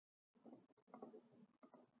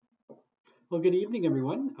Well, good evening,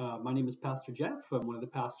 everyone. My name is Pastor Jeff. I'm one of the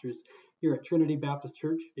pastors here at Trinity Baptist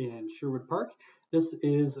Church in Sherwood Park. This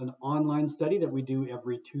is an online study that we do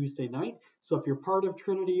every Tuesday night. So if you're part of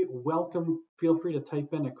Trinity, welcome. Feel free to type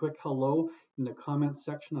in a quick hello in the comments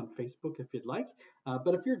section on Facebook if you'd like.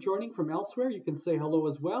 But if you're joining from elsewhere, you can say hello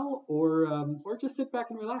as well, or just sit back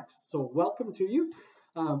and relax. So welcome to you.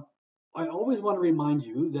 Um, I always want to remind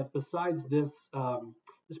you that besides this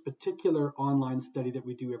particular online study that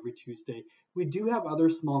we do every Tuesday, we do have other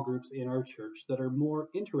small groups in our church that are more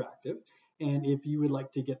interactive. And if you would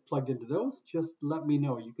like to get plugged into those, just let me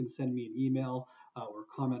know. You can send me an email or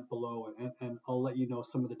comment below, and I'll let you know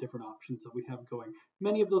some of the different options that we have going.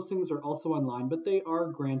 Many of those things are also online, but they are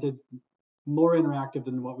granted more interactive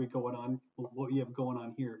than what we have going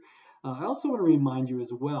on here. I also want to remind you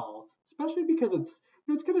as well, especially because it's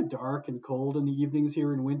kind of dark and cold in the evenings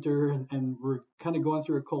here in winter, and we're kind of going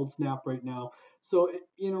through a cold snap right now. So,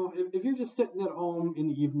 if you're just sitting at home in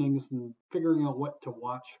the evenings and figuring out what to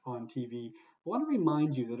watch on TV, I want to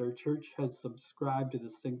remind you that our church has subscribed to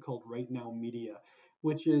this thing called Right Now Media,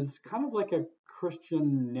 which is kind of like a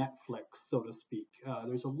Christian Netflix, so to speak.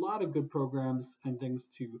 There's a lot of good programs and things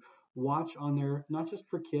to watch on there, not just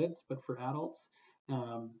for kids, but for adults.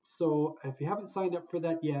 So if you haven't signed up for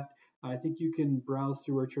that yet, I think you can browse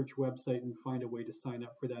through our church website and find a way to sign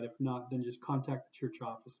up for that. If not, then just contact the church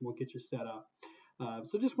office and we'll get you set up.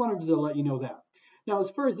 So just wanted to let you know that. Now, as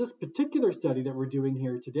far as this particular study that we're doing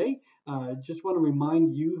here today, just want to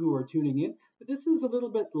remind you who are tuning in that this is a little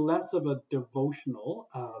bit less of a devotional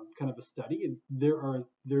kind of a study. And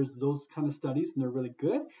there's those kind of studies, and they're really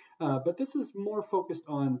good. But this is more focused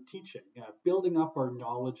on teaching, building up our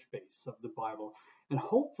knowledge base of the Bible, and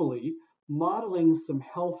hopefully modeling some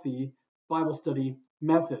healthy Bible study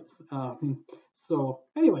methods. So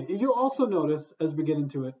anyway, you'll also notice as we get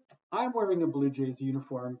into it, I'm wearing a Blue Jays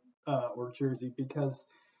uniform or jersey because,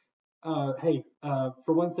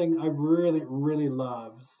 for one thing, I really, really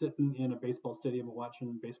love sitting in a baseball stadium and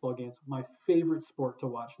watching baseball games. My favorite sport to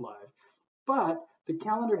watch live. But the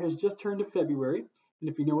calendar has just turned to February, and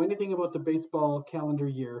if you know anything about the baseball calendar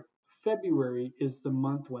year, February is the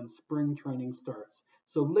month when spring training starts.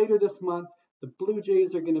 So later this month, the Blue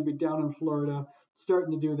Jays are going to be down in Florida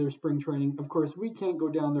starting to do their spring training. Of course, we can't go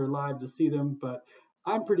down there live to see them, but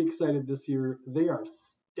I'm pretty excited this year. They are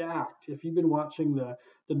stacked. If you've been watching the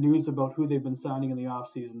news about who they've been signing in the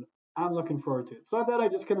offseason, I'm looking forward to it. So I thought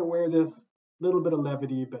I'd just kind of wear this little bit of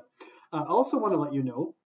levity, but I also want to let you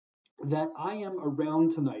know that I am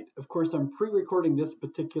around tonight. Of course, I'm pre-recording this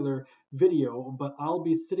particular video, but I'll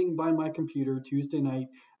be sitting by my computer Tuesday night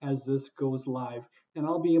as this goes live, and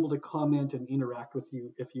I'll be able to comment and interact with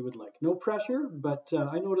you if you would like. No pressure, but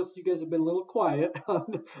I noticed you guys have been a little quiet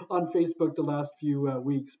on Facebook the last few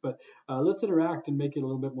weeks, but let's interact and make it a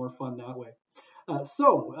little bit more fun that way.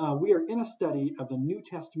 So we are in a study of the New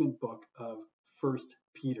Testament book of First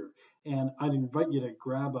Peter, and I'd invite you to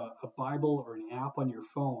grab a Bible or an app on your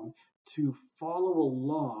phone to follow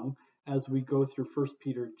along as we go through First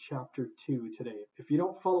Peter chapter 2 today. If you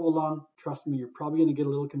don't follow along, trust me, you're probably going to get a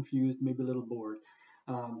little confused, maybe a little bored.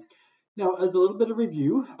 Now, as a little bit of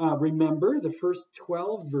review, remember the first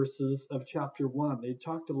 12 verses of chapter 1. They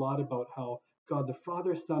talked a lot about how God the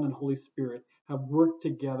Father, Son, and Holy Spirit have worked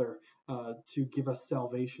together to give us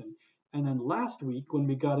salvation. And then last week, when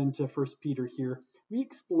we got into First Peter here, we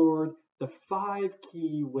explored the 5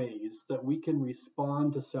 key ways that we can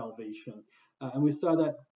respond to salvation. And we saw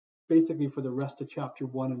that basically for the rest of chapter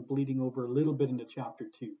 1 and bleeding over a little bit into chapter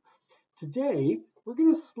 2. Today, we're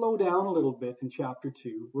going to slow down a little bit in chapter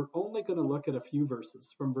 2. We're only going to look at a few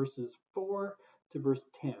verses, from verses 4 to verse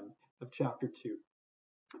 10 of chapter 2.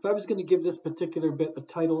 If I was going to give this particular bit a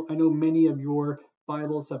title, I know many of your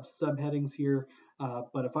Bibles have subheadings here,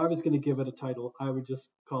 but if I was going to give it a title, I would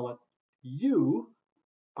just call it, You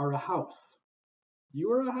Are a House.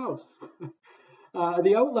 You are a house.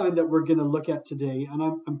 The outline that we're going to look at today, and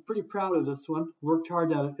I'm pretty proud of this one, worked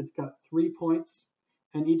hard at it. It's got 3 points,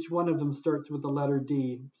 and each one of them starts with the letter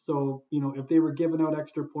D. So, if they were giving out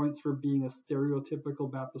extra points for being a stereotypical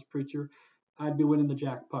Baptist preacher, I'd be winning the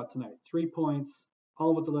jackpot tonight. 3 points,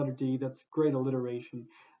 all with the letter D. That's great alliteration.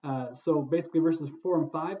 So basically verses 4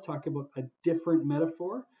 and 5 talk about a different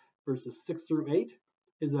metaphor. Verses 6 through 8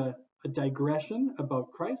 is a digression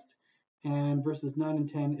about Christ. And verses 9 and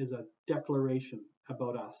 10 is a declaration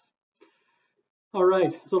about us. All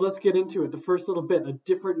right, so let's get into it. The first little bit, a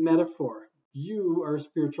different metaphor. You are a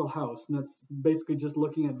spiritual house. And that's basically just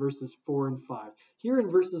looking at verses 4 and 5. Here in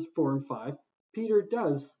verses 4 and 5, Peter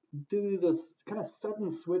does do this kind of sudden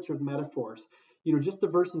switch of metaphors. Just the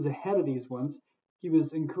verses ahead of these ones, He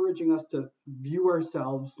was encouraging us to view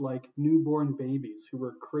ourselves like newborn babies who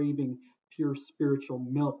were craving pure spiritual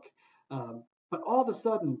milk. But all of a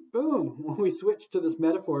sudden, boom, when we switch to this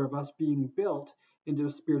metaphor of us being built into a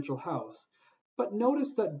spiritual house. But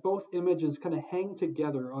notice that both images kind of hang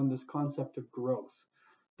together on this concept of growth,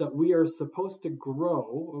 that we are supposed to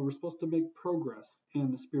grow, or we're supposed to make progress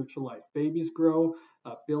in the spiritual life. Babies grow,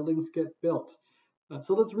 buildings get built.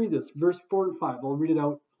 So let's read this, verse 4 and 5. I'll read it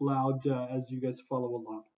out loud as you guys follow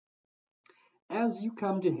along. As you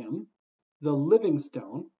come to him, the living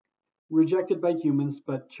stone, rejected by humans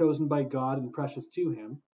but chosen by God and precious to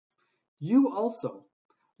him, you also,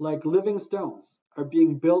 like living stones, are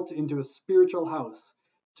being built into a spiritual house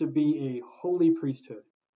to be a holy priesthood,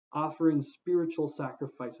 offering spiritual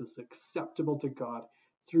sacrifices acceptable to God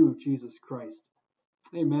through Jesus Christ.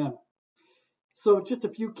 Amen. So just a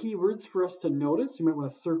few key words for us to notice. You might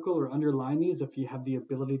want to circle or underline these if you have the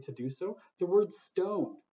ability to do so. The word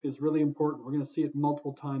stone is really important. We're going to see it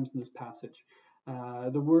multiple times in this passage.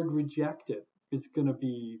 The word rejected is going to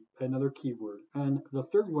be another key word. And the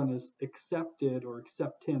third one is accepted or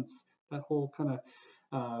acceptance, that whole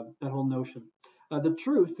notion. The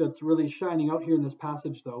truth that's really shining out here in this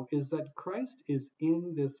passage, though, is that Christ is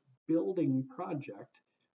in this building project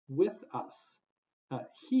with us.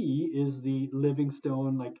 He is the living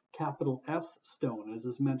stone, like capital S stone, as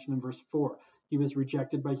is mentioned in verse 4. He was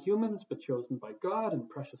rejected by humans, but chosen by God and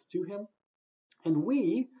precious to him. And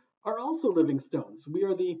we are also living stones. We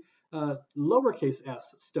are the lowercase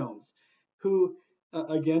s stones, who,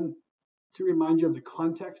 again, to remind you of the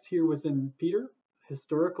context here within Peter,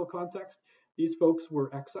 historical context, these folks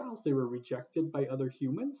were exiles. They were rejected by other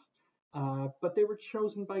humans, but they were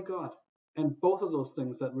chosen by God. And both of those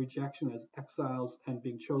things, that rejection as exiles and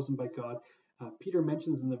being chosen by God, Peter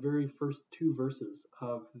mentions in the very first two verses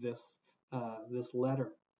of this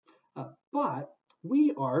letter. But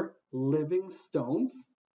we are living stones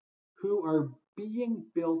who are being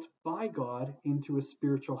built by God into a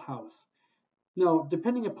spiritual house. Now,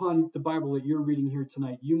 depending upon the Bible that you're reading here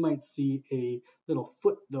tonight, you might see a little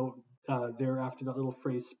footnote there after that little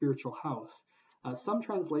phrase, spiritual house. Some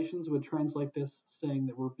translations would translate this saying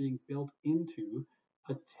that we're being built into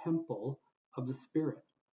a temple of the Spirit,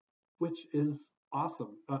 which is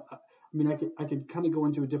awesome. I could kind of go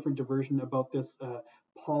into a different diversion about this.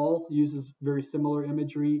 Paul uses very similar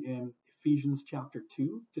imagery in Ephesians chapter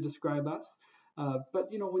 2 to describe us. But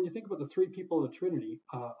when you think about the three people of the Trinity,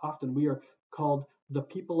 often we are called the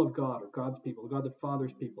people of God, or God's people, God the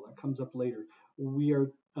Father's people. That comes up later. We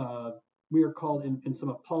are called in some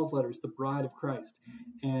of Paul's letters the bride of Christ,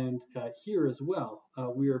 and here as well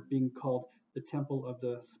we are being called the temple of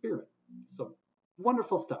the Spirit. So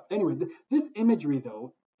wonderful stuff. Anyway, this imagery,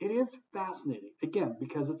 though, it is fascinating, again,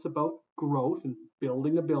 because it's about growth and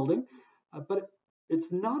building a building, but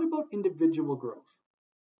it's not about individual growth.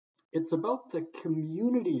 It's about the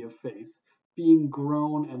community of faith being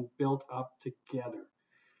grown and built up together.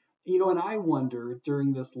 And I wonder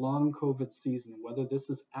during this long COVID season whether this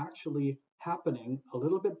is actually happening a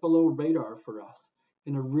little bit below radar for us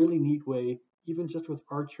in a really neat way, even just with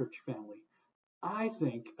our church family. I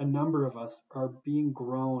think a number of us are being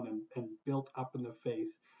grown and built up in the faith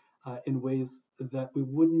in ways that we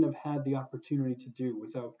wouldn't have had the opportunity to do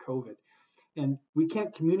without COVID. And we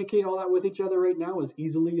can't communicate all that with each other right now as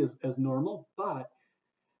easily as normal, but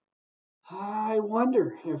I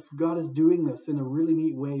wonder if God is doing this in a really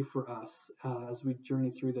neat way for us as we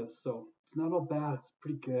journey through this. So it's not all bad, it's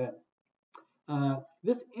pretty good.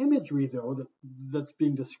 This imagery, though, that's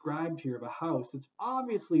being described here of a house, it's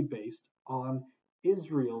obviously based on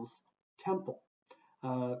Israel's temple.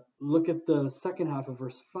 Look at the second half of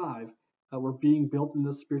verse 5. We're being built in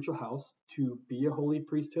this spiritual house to be a holy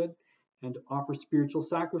priesthood and to offer spiritual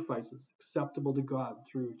sacrifices acceptable to God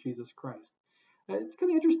through Jesus Christ. It's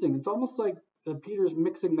kind of interesting. It's almost like Peter's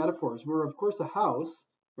mixing metaphors. We're, of course, a house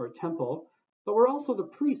or a temple, but we're also the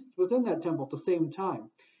priests within that temple at the same time.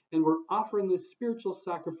 And we're offering these spiritual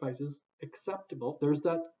sacrifices acceptable. There's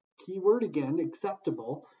that key word again,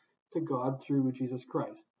 acceptable to God through Jesus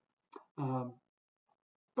Christ.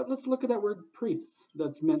 But let's look at that word priests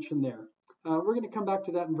that's mentioned there. We're going to come back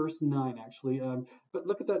to that in verse 9, actually. But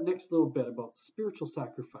look at that next little bit about spiritual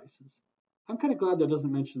sacrifices. I'm kind of glad that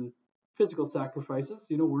doesn't mention physical sacrifices.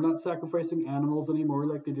 We're not sacrificing animals anymore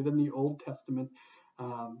like they did in the Old Testament.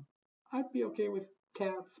 I'd be okay with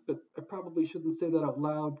cats, but I probably shouldn't say that out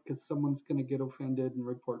loud because someone's going to get offended and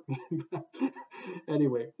report me.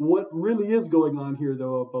 Anyway, what really is going on here,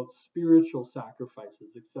 though, about spiritual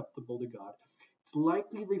sacrifices acceptable to God, it's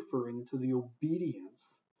likely referring to the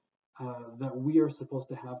obedience that we are supposed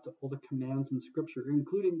to have to all the commands in Scripture,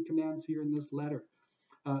 including commands here in this letter.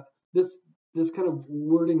 Uh, this this kind of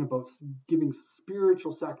wording about giving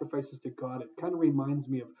spiritual sacrifices to God, it kind of reminds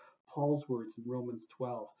me of Paul's words in Romans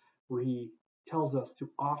 12, where he tells us to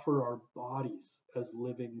offer our bodies as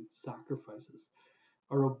living sacrifices.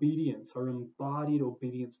 Our obedience, our embodied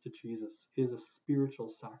obedience to Jesus, is a spiritual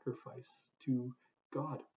sacrifice to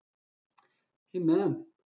God. Amen.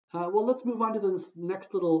 Well, let's move on to this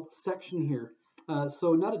next little section here.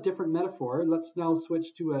 So, not a different metaphor. Let's now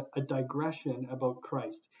switch to a digression about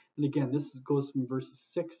Christ. And again, this goes from verses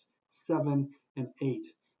 6, 7, and 8. And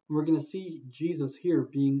we're going to see Jesus here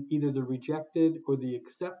being either the rejected or the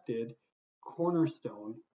accepted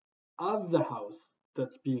cornerstone of the house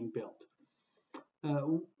that's being built.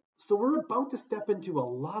 So we're about to step into a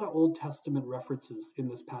lot of Old Testament references in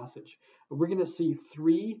this passage. We're going to see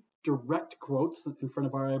 3 direct quotes in front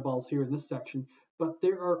of our eyeballs here in this section, but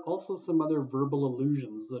there are also some other verbal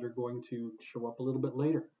allusions that are going to show up a little bit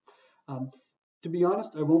later. To be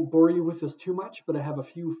honest, I won't bore you with this too much, but I have a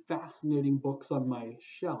few fascinating books on my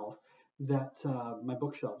shelf my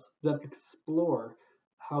bookshelves that explore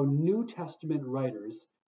how New Testament writers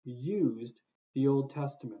used the Old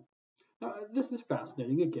Testament. Now, this is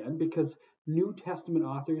fascinating again because New Testament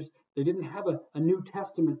authors, they didn't have a New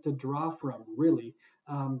Testament to draw from, really.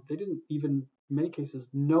 They didn't even, in many cases,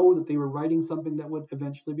 know that they were writing something that would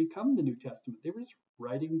eventually become the New Testament. They were just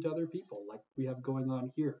writing to other people like we have going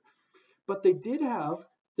on here. But they did have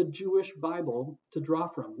the Jewish Bible to draw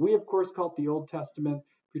from. We, of course, call it the Old Testament.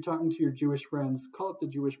 If you're talking to your Jewish friends, call it the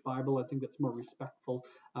Jewish Bible. I think that's more respectful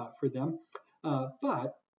for them.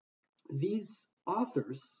 But these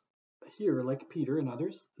authors here, like Peter and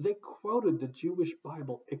others, they quoted the Jewish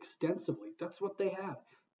Bible extensively. That's what they had.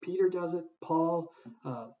 Peter does it. Paul,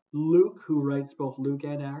 Luke, who writes both Luke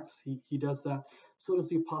and Acts, he does that. So does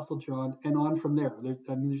the Apostle John, and on from there.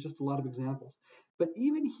 There's just a lot of examples. But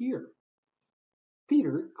even here,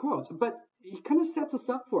 Peter quotes, but he kind of sets us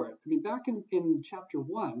up for it. Back in chapter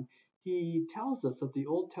 1, he tells us that the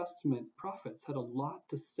Old Testament prophets had a lot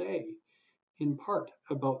to say in part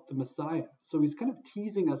about the Messiah. So he's kind of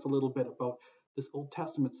teasing us a little bit about this Old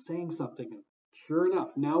Testament saying something. And sure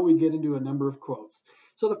enough, now we get into a number of quotes.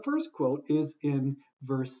 So the first quote is in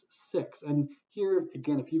verse 6. And here,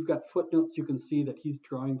 again, if you've got footnotes, you can see that he's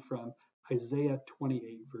drawing from Isaiah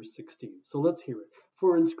 28, verse 16. So let's hear it.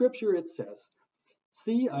 For in Scripture it says,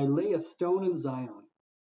 "See, I lay a stone in Zion,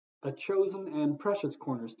 a chosen and precious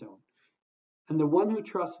cornerstone, and the one who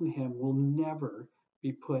trusts in him will never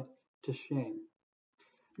be put to shame."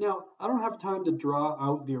 Now, I don't have time to draw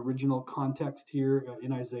out the original context here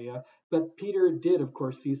in Isaiah, but Peter did, of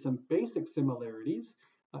course, see some basic similarities,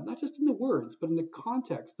 not just in the words, but in the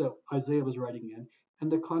context that Isaiah was writing in and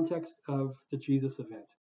the context of the Jesus event.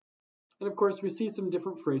 And of course, we see some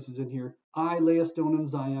different phrases in here. I lay a stone in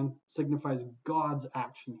Zion signifies God's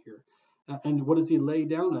action here. And what does he lay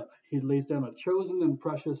down? He lays down a chosen and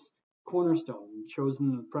precious cornerstone.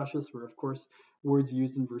 Chosen and precious were, of course, words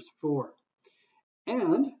used in verse 4.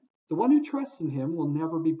 And the one who trusts in him will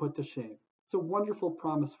never be put to shame. It's a wonderful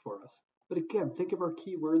promise for us. But again, think of our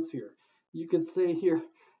key words here. You could say here,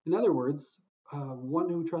 in other words, one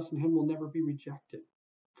who trusts in him will never be rejected.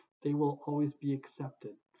 They will always be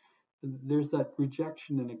accepted. There's that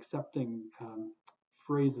rejection and accepting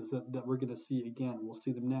phrases that we're going to see again. We'll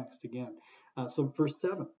see them next again. So verse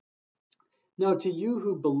 7. Now to you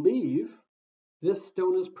who believe, this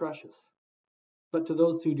stone is precious. But to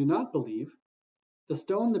those who do not believe, the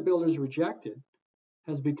stone the builders rejected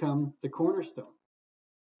has become the cornerstone.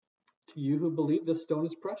 To you who believe, this stone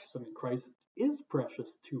is precious. Christ is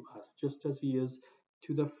precious to us, just as he is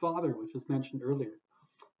to the Father, which was mentioned earlier.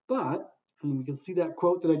 But, and we can see that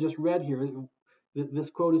quote that I just read here, this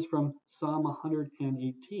quote is from Psalm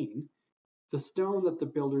 118. The stone that the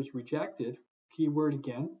builders rejected, key word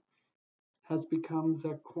again, has become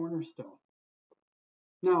the cornerstone.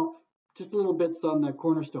 Now, just a little bits on the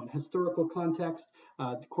cornerstone. Historical context,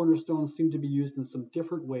 the cornerstones seem to be used in some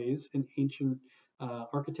different ways in ancient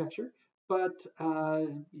architecture, but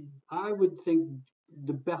I would think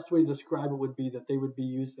the best way to describe it would be that they would be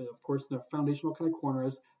used, of course, in a foundational kind of corner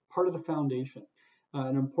as part of the foundation.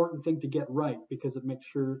 An important thing to get right because it makes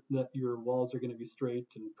sure that your walls are going to be straight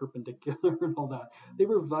and perpendicular and all that. They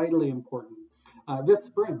were vitally important. This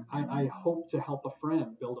spring, I hope to help a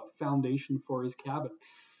friend build a foundation for his cabin.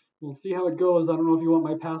 We'll see how it goes. I don't know if you want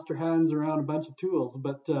my pastor hands around a bunch of tools,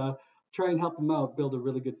 but try and help him out, build a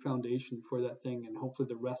really good foundation for that thing, and hopefully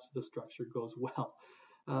the rest of the structure goes well.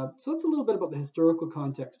 So that's a little bit about the historical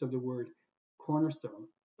context of the word cornerstone.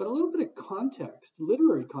 But a little bit of context,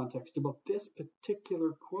 literary context about this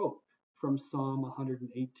particular quote from Psalm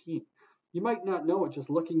 118. You might not know it just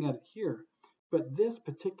looking at it here, but this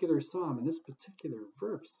particular psalm and this particular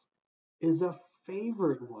verse is a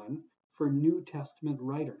favorite one for New Testament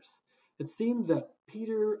writers. It seemed that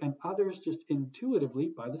Peter and others just intuitively,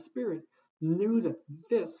 by the Spirit, knew that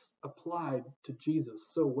this applied to Jesus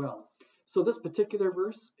so well. So this particular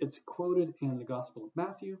verse, it's quoted in the Gospel of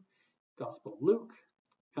Matthew, Gospel of Luke,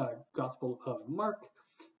 Gospel of Mark.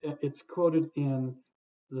 It's quoted in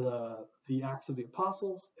the Acts of the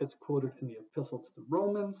Apostles. It's quoted in the Epistle to the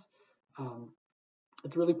Romans.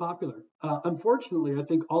 It's really popular. Unfortunately, I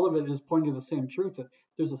think all of it is pointing to the same truth, that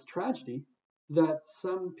there's this tragedy that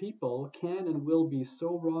some people can and will be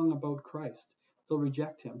so wrong about Christ. They'll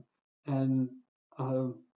reject him. And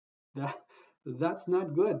that's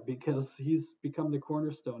not good, because he's become the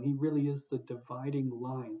cornerstone. He really is the dividing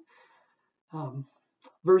line.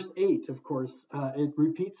 Verse 8, of course, it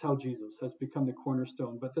repeats how Jesus has become the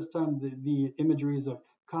cornerstone, but this time the imagery is of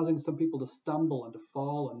causing some people to stumble and to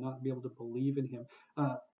fall and not be able to believe in him.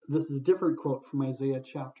 This is a different quote from Isaiah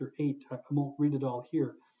chapter 8. I won't read it all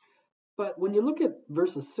here. But when you look at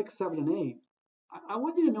verses 6, 7, and 8, I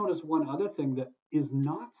want you to notice one other thing that is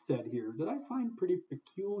not said here that I find pretty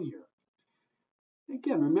peculiar.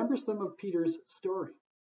 Again, remember some of Peter's story.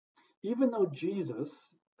 Even though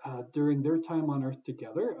Jesus, during their time on earth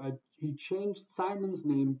together, he changed Simon's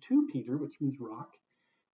name to Peter, which means rock,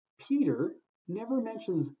 Peter never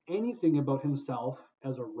mentions anything about himself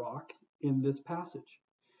as a rock in this passage.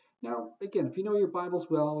 Now, again, if you know your Bibles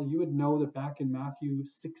well, you would know that back in Matthew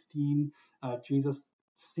 16, Jesus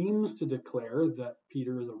seems to declare that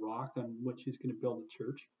Peter is a rock on which he's going to build a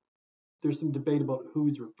church. There's some debate about who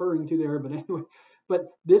he's referring to there, but anyway, but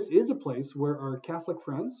this is a place where our Catholic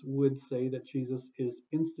friends would say that Jesus is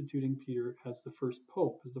instituting Peter as the first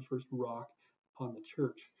pope, as the first rock upon the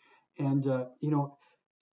church. And,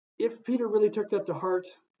 if Peter really took that to heart,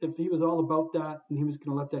 if he was all about that and he was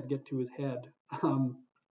going to let that get to his head,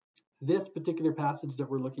 this particular passage that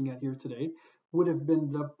we're looking at here today would have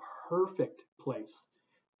been the perfect place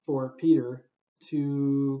for Peter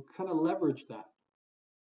to kind of leverage that.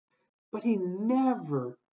 But he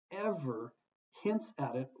never, ever hints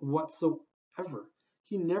at it whatsoever.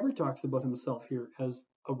 He never talks about himself here as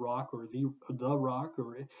a rock or the rock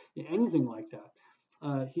or anything like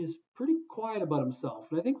that. He's pretty quiet about himself.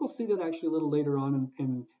 And I think we'll see that actually a little later on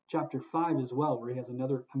in chapter 5 as well, where he has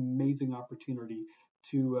another amazing opportunity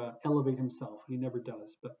to elevate himself. And he never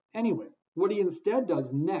does. But anyway, what he instead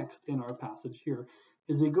does next in our passage here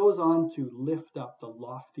is he goes on to lift up the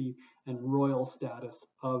lofty and royal status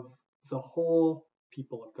of the whole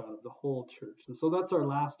people of God, of the whole church. And so that's our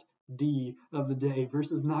last D of the day,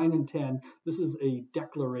 verses 9 and 10. This is a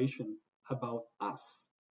declaration about us,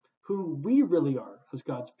 who we really are as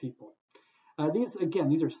God's people.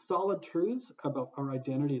 These are solid truths about our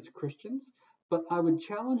identity as Christians, but I would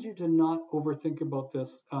challenge you to not overthink about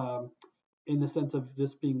this in the sense of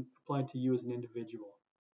this being applied to you as an individual.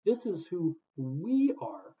 This is who we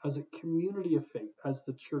are as a community of faith, as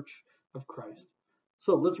the Church of Christ.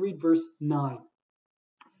 So let's read verse 9.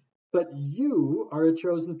 But you are a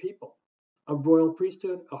chosen people, a royal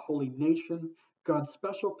priesthood, a holy nation, God's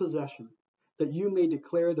special possession, that you may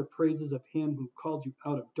declare the praises of him who called you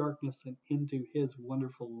out of darkness and into his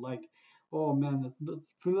wonderful light. Oh man, the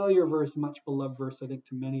familiar verse, much beloved verse, I think,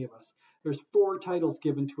 to many of us. There's 4 titles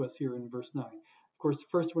given to us here in verse 9. Of course, the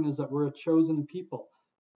first one is that we're a chosen people.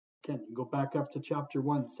 Again, you go back up to chapter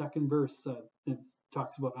 1, second verse, it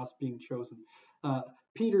talks about us being chosen.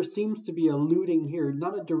 Peter seems to be alluding here,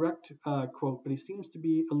 not a direct quote, but he seems to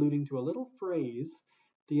be alluding to a little phrase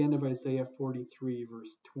at the end of Isaiah 43,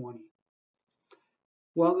 verse 20.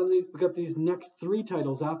 Well, then we've got these next 3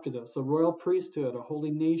 titles after this: a royal priesthood, a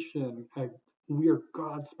holy nation, we are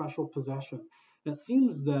God's special possession. And it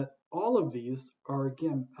seems that all of these are,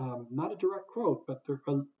 again, not a direct quote, but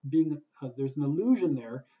there's an allusion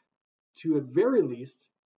there to, at very least,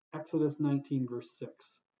 Exodus 19, verse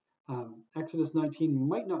 6. Exodus 19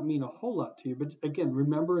 might not mean a whole lot to you, but again,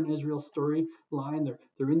 remember in Israel's storyline,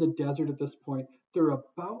 they're in the desert at this point. They're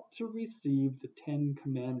about to receive the 10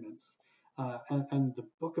 Commandments and the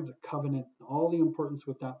book of the covenant, all the importance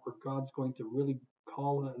with that, where God's going to really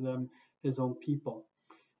call them his own people.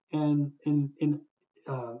 And in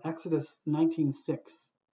Exodus 19:6,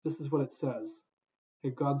 this is what it says.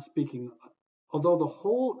 God speaking, although the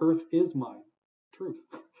whole earth is mine, truth,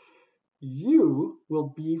 you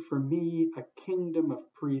will be for me a kingdom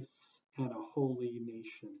of priests and a holy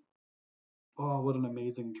nation. Oh, what an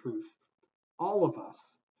amazing truth. All of us,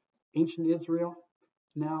 ancient Israel,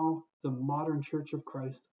 now the modern Church of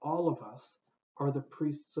Christ, all of us, are the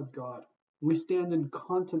priests of God. We stand in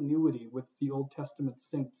continuity with the Old Testament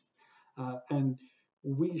saints, and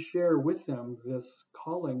we share with them this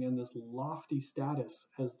calling and this lofty status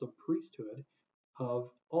as the priesthood of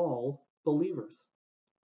all believers.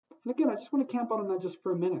 And again, I just want to camp out on that just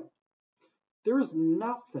for a minute. There is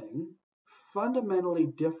nothing fundamentally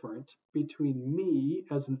different between me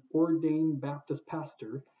as an ordained Baptist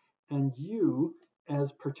pastor and you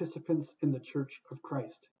as participants in the Church of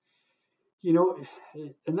Christ. You know,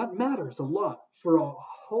 and that matters a lot for a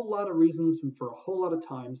whole lot of reasons and for a whole lot of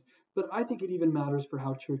times, but I think it even matters for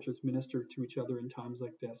how churches minister to each other in times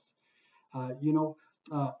like this. You know,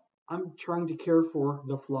 I'm trying to care for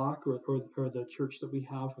the flock or the church that we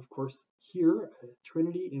have, of course, here at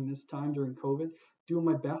Trinity in this time during COVID, doing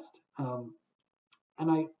my best. And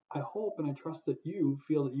I hope and I trust that you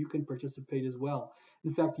feel that you can participate as well.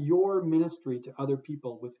 In fact, your ministry to other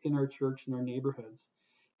people within our church and our neighborhoods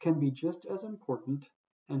can be just as important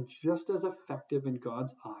and just as effective in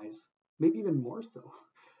God's eyes, maybe even more so,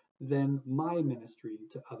 than my ministry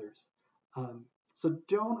to others. So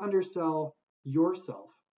don't undersell yourself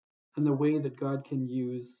and the way that God can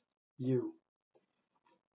use you.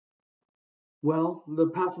 Well, the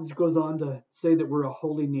passage goes on to say that we're a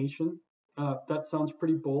holy nation. That sounds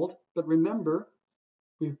pretty bold, but remember,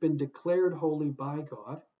 we've been declared holy by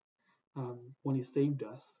God when He saved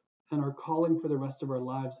us, and our calling for the rest of our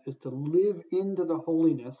lives is to live into the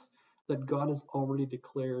holiness that God has already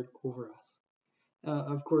declared over us.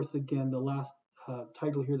 Of course, again, the last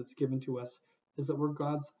title here that's given to us is that we're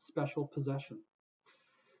God's special possession.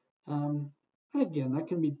 And again, that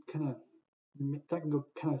can go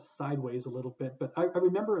kind of sideways a little bit, but I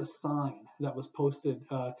remember a sign that was posted.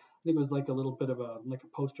 I think it was like a little bit of a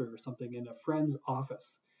poster or something in a friend's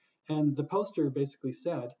office, and the poster basically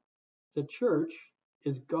said, "The church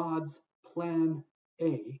is God's plan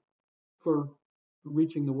A for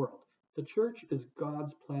reaching the world. The church is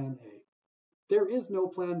God's plan A. There is no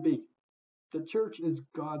plan B. The church is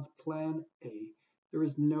God's plan A. There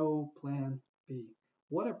is no plan B."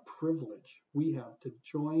 What a privilege we have to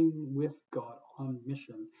join with God on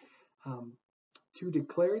mission to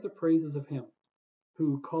declare the praises of Him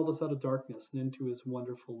who called us out of darkness and into His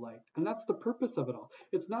wonderful light. And that's the purpose of it all.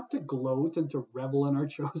 It's not to gloat and to revel in our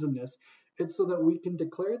chosenness. It's so that we can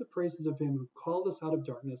declare the praises of Him who called us out of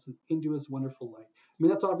darkness and into His wonderful light. I mean,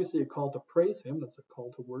 that's obviously a call to praise Him. That's a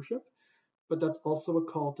call to worship. But that's also a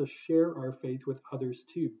call to share our faith with others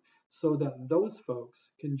too, so that those folks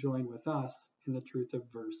can join with us in the truth of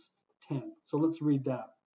verse 10. So let's read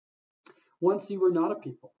that. "Once you were not a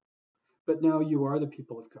people, but now you are the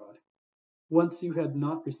people of God. Once you had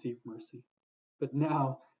not received mercy, but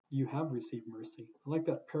now you have received mercy." I like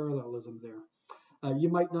that parallelism there. You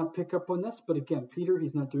might not pick up on this, but again, Peter,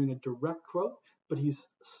 he's not doing a direct quote, but he's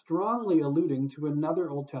strongly alluding to another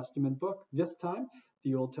Old Testament book, this time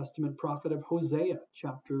the Old Testament prophet of Hosea,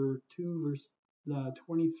 chapter 2, verse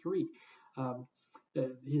 23.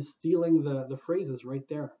 He's stealing the phrases right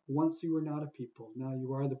there. Once you were not a people, now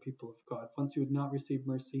you are the people of God. Once you had not received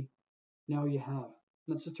mercy, now you have. And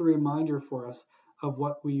that's just a reminder for us of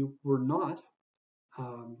what we were not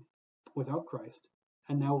without Christ,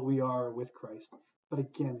 and now we are with Christ. But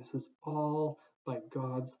again, this is all by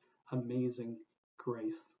God's amazing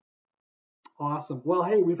grace. Awesome. Well,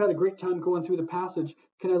 hey, we've had a great time going through the passage.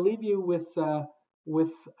 Can I leave you with a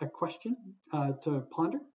question to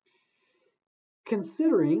ponder?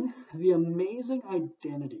 Considering the amazing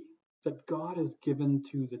identity that God has given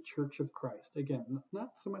to the Church of Christ, again,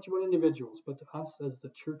 not so much about individuals, but to us as the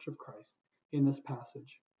Church of Christ in this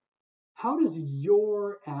passage, how does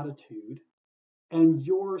your attitude and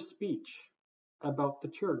your speech about the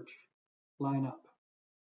church line up?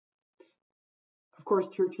 Of course,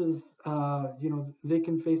 churches, they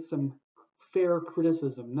can face some fair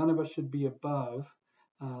criticism. None of us should be above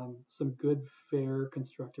some good, fair,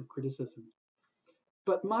 constructive criticism.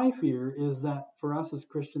 But my fear is that for us as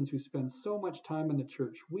Christians who spend so much time in the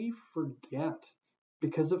church, we forget,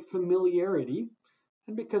 because of familiarity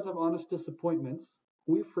and because of honest disappointments,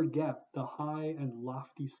 we forget the high and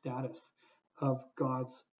lofty status of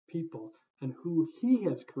God's people and who He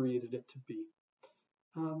has created it to be.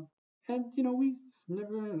 And we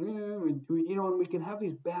can have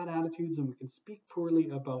these bad attitudes and we can speak poorly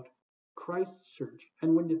about Christ's church.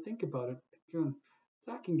 And when you think about it,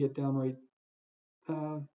 that can get downright,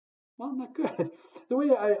 not good. The way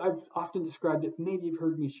I've often described it, maybe you've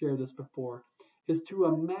heard me share this before, is to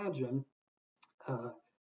imagine.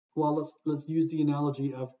 Let's use the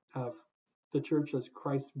analogy of the church as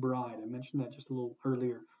Christ's bride. I mentioned that just a little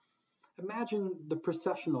earlier. Imagine the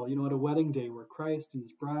processional, at a wedding day where Christ and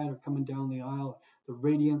his bride are coming down the aisle, the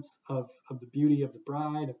radiance of the beauty of the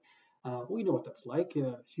bride. We know what that's like,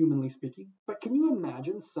 humanly speaking. But can you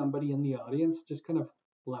imagine somebody in the audience just kind of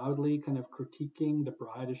loudly kind of critiquing the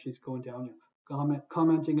bride as she's going down,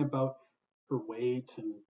 commenting about her weight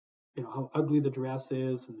and how ugly the dress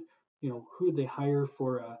is, and who did they hire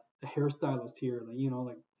for a hairstylist here,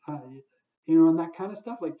 and that kind of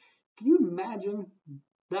stuff. Like, can you imagine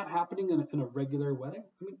that happening in a regular wedding?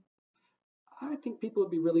 I mean, I think people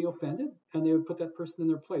would be really offended, and they would put that person in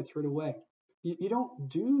their place right away. You don't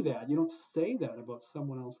do that. You don't say that about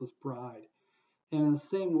someone else's bride. And in the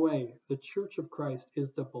same way, the Church of Christ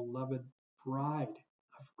is the beloved bride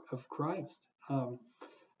of Christ.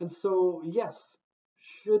 And so, yes,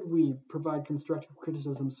 should we provide constructive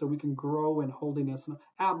criticism so we can grow in holiness?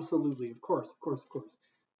 Absolutely, of course, of course, of course.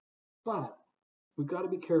 But we've got to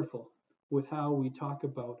be careful with how we talk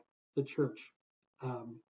about the church,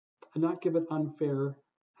 and not give it unfair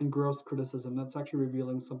and gross criticism. That's actually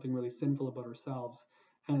revealing something really sinful about ourselves,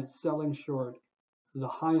 and it's selling short the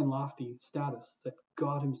high and lofty status that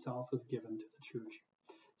God himself has given to the church.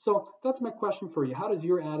 So that's my question for you. How does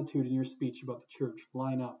your attitude and your speech about the church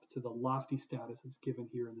line up to the lofty status that's given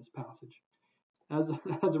here in this passage? As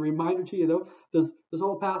a reminder to you, though, this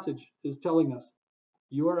whole passage is telling us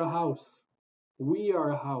you are a house. We are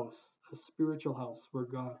a house, a spiritual house where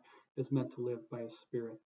God is meant to live by his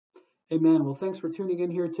Spirit. Amen. Well, thanks for tuning in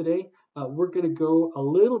here today. We're going to go a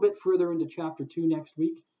little bit further into chapter 2 next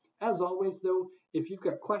week. As always, though, if you've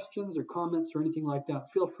got questions or comments or anything like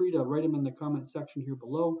that, feel free to write them in the comment section here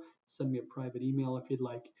below. Send me a private email if you'd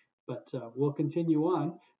like. But we'll continue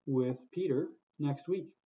on with Peter next week.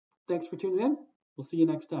 Thanks for tuning in. We'll see you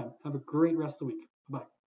next time. Have a great rest of the week.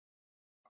 Bye.